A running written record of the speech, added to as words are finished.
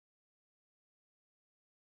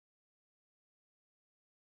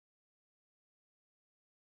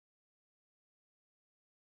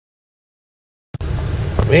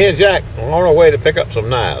Me and Jack are on our way to pick up some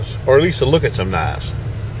knives, or at least to look at some knives,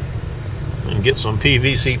 and get some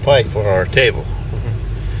PVC pipe for our table.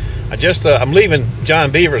 I'm leaving John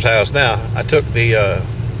Beaver's house now. I took the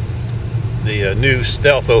new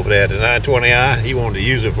Stealth over there, the 920i. He wanted to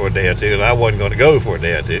use it for a day or two, and I wasn't going to go for a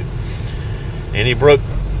day or two. And he broke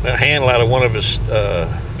a handle out of one of his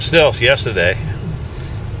Stealths yesterday.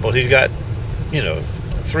 Well, he's got, 3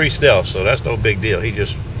 Stealths, so that's no big deal.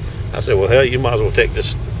 I said, well, hell, you might as well take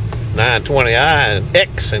this 920i and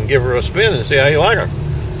X and give her a spin and see how you like her.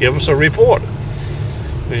 Give us a report.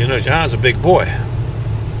 Well, John's a big boy.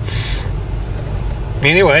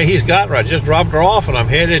 Anyway, he's got her. I just dropped her off, and I'm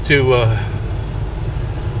headed to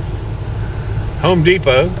Home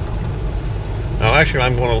Depot. Now, actually,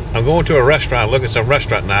 I'm going to a restaurant, look at some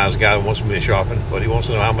restaurant knives. The guy wants me to sharpen, but he wants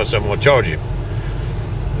to know how much I'm going to charge him.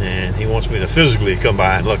 And he wants me to physically come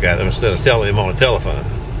by and look at them instead of telling him on the telephone.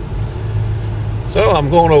 So I'm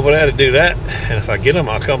going over there to do that, and if I get them,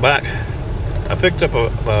 I'll come back. I picked up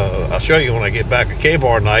I'll show you when I get back, a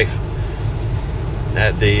K-bar knife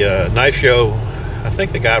at the knife show. I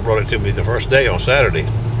think the guy brought it to me the first day on Saturday.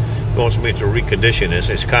 He wants me to recondition this.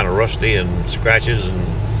 It's kind of rusty and scratches, and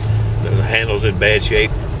the handle's in bad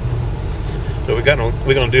shape. So we're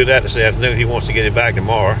gonna do that this afternoon. He wants to get it back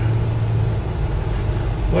tomorrow.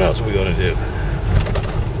 What else are we gonna do?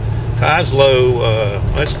 Tide's low.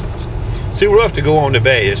 It's too rough to go on the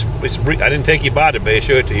bay. I didn't take you by the bay,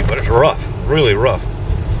 show it to you, but it's rough, really rough.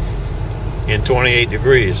 In 28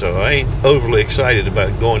 degrees, so I ain't overly excited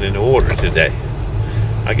about going in the water today.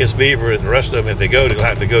 I guess Beaver and the rest of them, if they go, they'll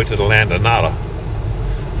have to go to the land of nada,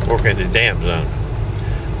 work in the damp zone.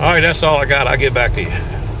 All right, that's all I got. I'll get back to you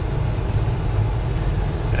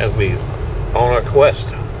as we on our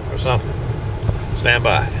quest or something. Stand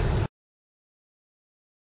by.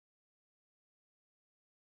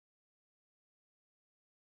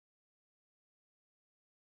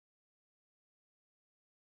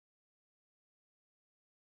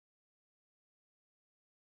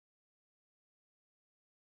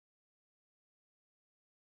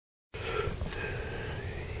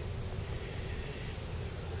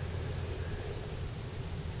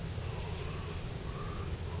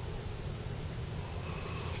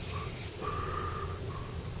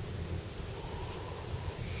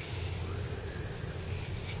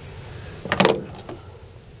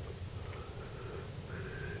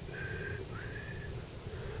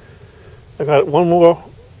 I got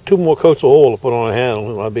two more coats of oil to put on the handle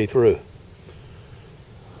and I'll be through.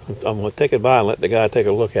 I'm going to take it by and let the guy take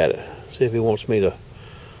a look at it. See if he wants me to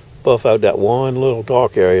buff out that one little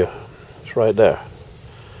dark area. It's right there.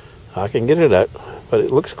 I can get it out, but it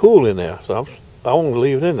looks cool in there, so I won't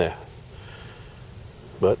leave it in there.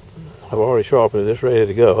 But I've already sharpened it. It's ready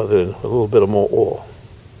to go, other than a little bit of more oil.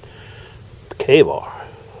 K-bar,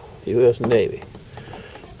 U.S. Navy.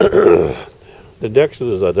 The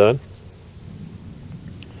dexters are done.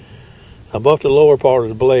 I buffed the lower part of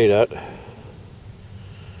the blade out.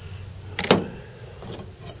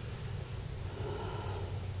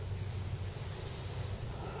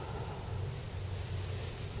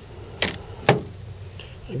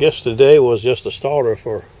 I guess today was just a starter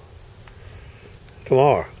for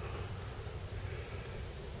tomorrow.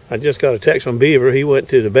 I just got a text from Beaver. He went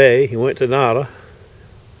to the bay. He went to Nada.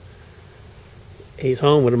 He's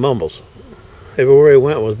home with the mumbles. Everywhere he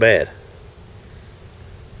went was bad.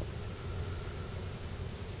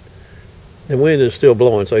 The wind is still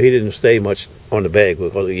blowing, so he didn't stay much on the bag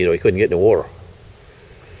because, he couldn't get in the water.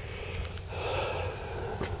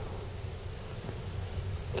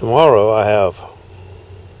 Tomorrow I have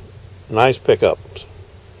nice pickups.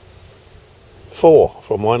 4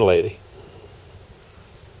 from one lady,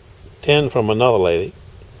 10 from another lady.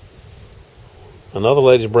 Another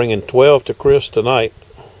lady's bringing 12 to Chris tonight,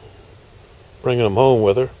 bringing them home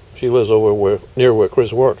with her. She lives over near where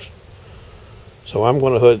Chris works. So I'm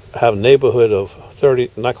going to have a neighborhood of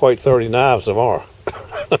 30, not quite 30 knives tomorrow.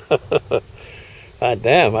 God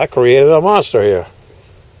damn, I created a monster here.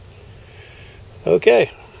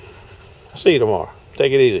 Okay, I'll see you tomorrow.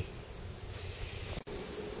 Take it easy.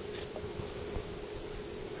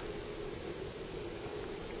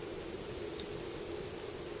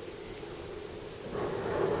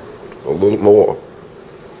 A little more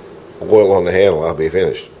oil on the handle, I'll be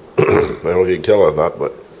finished. I don't know if you can tell or not,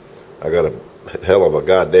 but I got a hell of a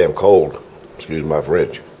goddamn cold. Excuse my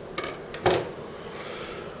French.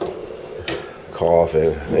 Cough.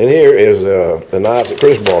 And here is the knives that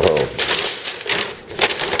Chris brought home.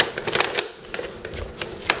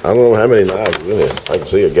 I don't know how many knives are in here. I can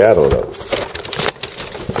see a gathering of them.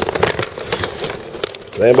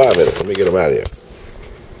 Stand by a minute. Let me get them out of here.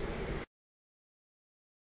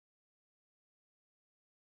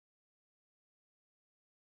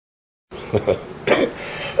 Look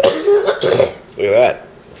at that.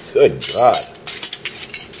 Good God.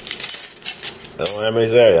 I don't know how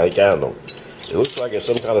many's there. I counted them. It looks like it's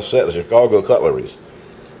some kind of set of Chicago cutleries.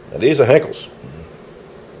 And these are Henkel's.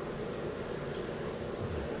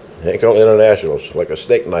 Henkel Internationals, like a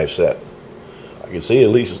steak knife set. I can see at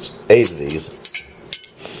least 8 of these.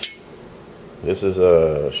 This is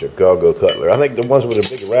a Chicago cutlery. I think the ones with the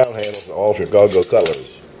big round handles are all Chicago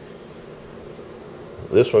cutleries.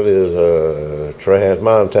 This one is a Trans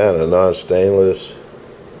Montana non-stainless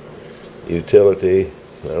utility.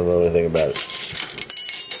 I don't know anything about it.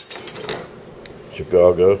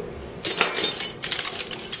 Chicago.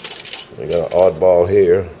 We got an oddball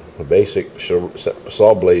here, a basic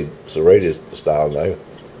saw blade serrated style knife.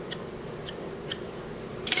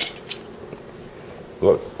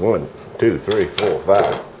 Look, 1, 2, 3, 4,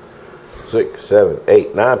 5, 6, 7,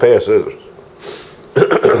 8, 9 pair of scissors.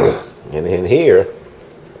 And in here,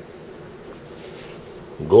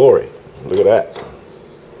 glory. Look at that.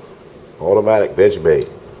 Automatic bench blade.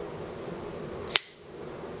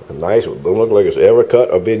 A nice one. Don't look like it's ever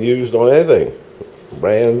cut or been used on anything.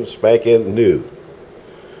 Brand spanking new.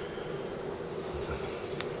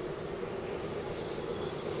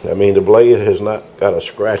 I mean, the blade has not got a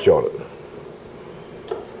scratch on it.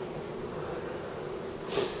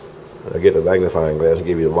 I'll get the magnifying glass and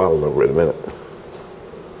give you the model number in a minute.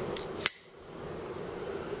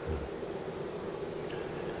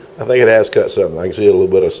 I think it has cut something. I can see a little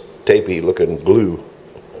bit of tapey looking glue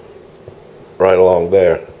right along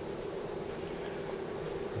there.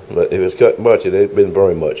 But if it's cut much, it ain't been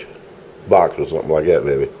very much. Box or something like that,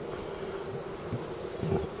 maybe.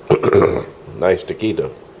 Nice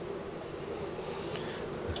taquito.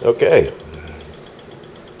 Okay.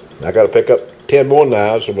 I got to pick up 10 more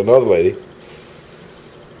knives from another lady.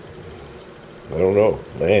 I don't know.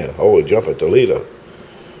 Man, holy jump at Toledo.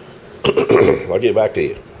 I'll get back to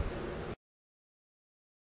you.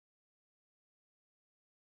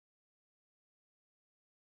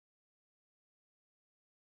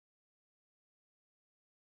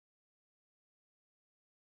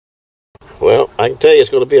 Well, I can tell you it's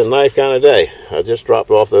going to be a knife kind of day. I just dropped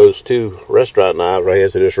off those 2 restaurant knives right here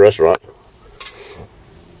to this restaurant.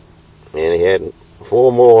 And he had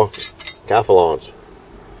 4 more Calphalons.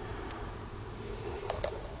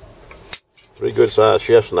 3 good sized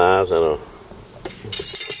chef's knives and a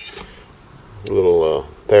little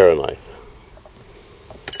pair knife.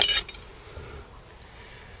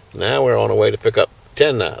 Now we're on our way to pick up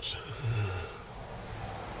 10 knives.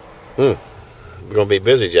 We're going to be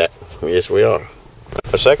busy, Jack. Yes, we are.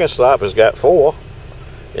 The second stop has got 4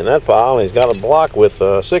 in that pile, and he's got a block with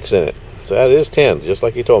 6 in it. So that is 10, just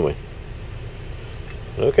like he told me.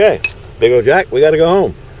 Okay, Big old Jack, we got to go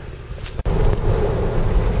home.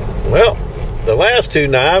 Well, the last 2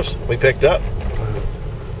 knives we picked up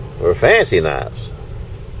were fancy knives.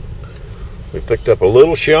 We picked up a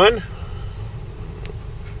little shun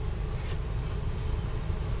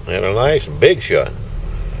and a nice big shun.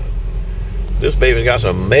 This baby's got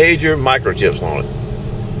some major microchips on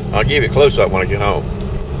it. I'll give you a close-up when I get home.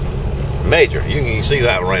 Major. You can see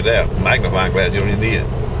that one right there. Magnifying glass, you don't even need it.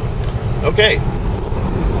 Okay.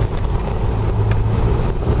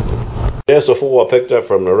 There's the 4 I picked up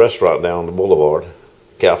from the restaurant down the boulevard,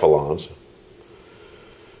 Calphalons.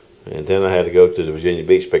 And then I had to go to the Virginia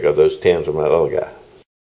Beach to pick up those 10 from that other guy.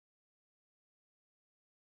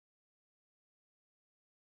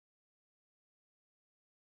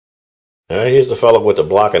 Alright, here's the fellow with the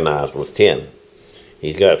block of knives with 10.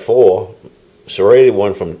 He's got 4. Serrated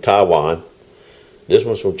one from Taiwan. This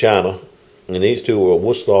one's from China. And these 2 were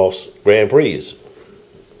Wusthoff's Grand Prix.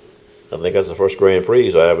 I think that's the first Grand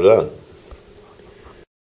Prix I ever done.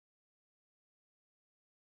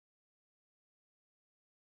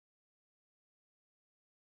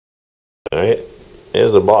 Alright,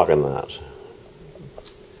 here's the block of knives.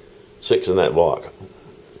 6 in that block.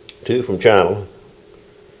 2 from China.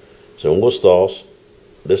 Some Wusthoff's.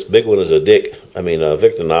 This big one is a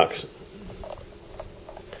Victorinox.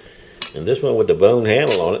 And this one with the bone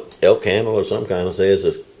handle on it, elk handle or some kind of, says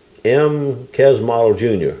it's M. Kesmodel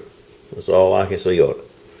Jr. That's all I can see on it.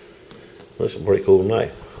 That's a pretty cool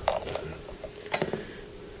knife.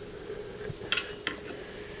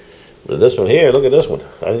 But this one here, look at this one.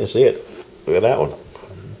 I didn't see it. Look at that one.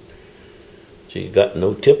 She's got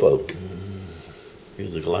no tipo. It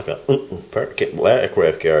looks like a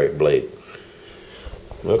aircraft carrier blade.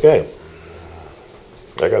 Okay.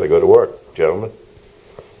 I got to go to work, gentlemen,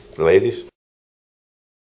 ladies.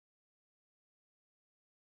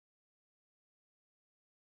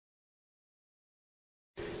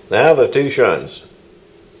 Now the 2 shuns.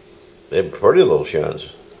 They're pretty little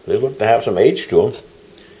shuns. They look to have some age to them.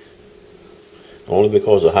 Only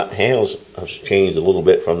because the handles have changed a little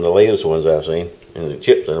bit from the latest ones I've seen. And the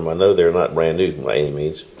chips in them, I know they're not brand new by any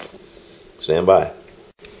means. Stand by.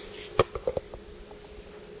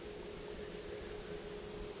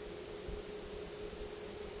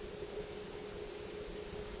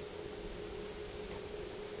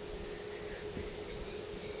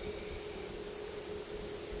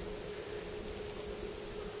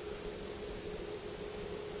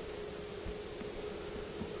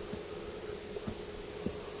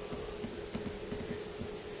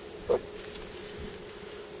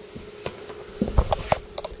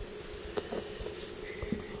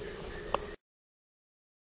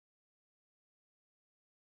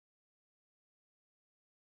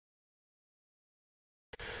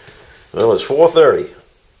 Well, it's 4:30.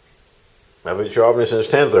 I've been sharpening since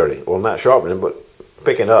 10:30. Well, not sharpening, but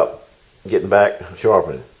picking up, getting back,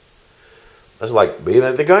 sharpening. That's like being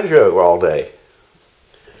at the gun show all day.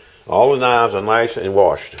 All the knives are nice and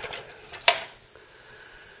washed.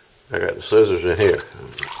 I got the scissors in here.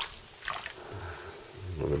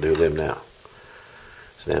 I'm going to do them now.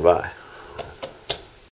 Stand by.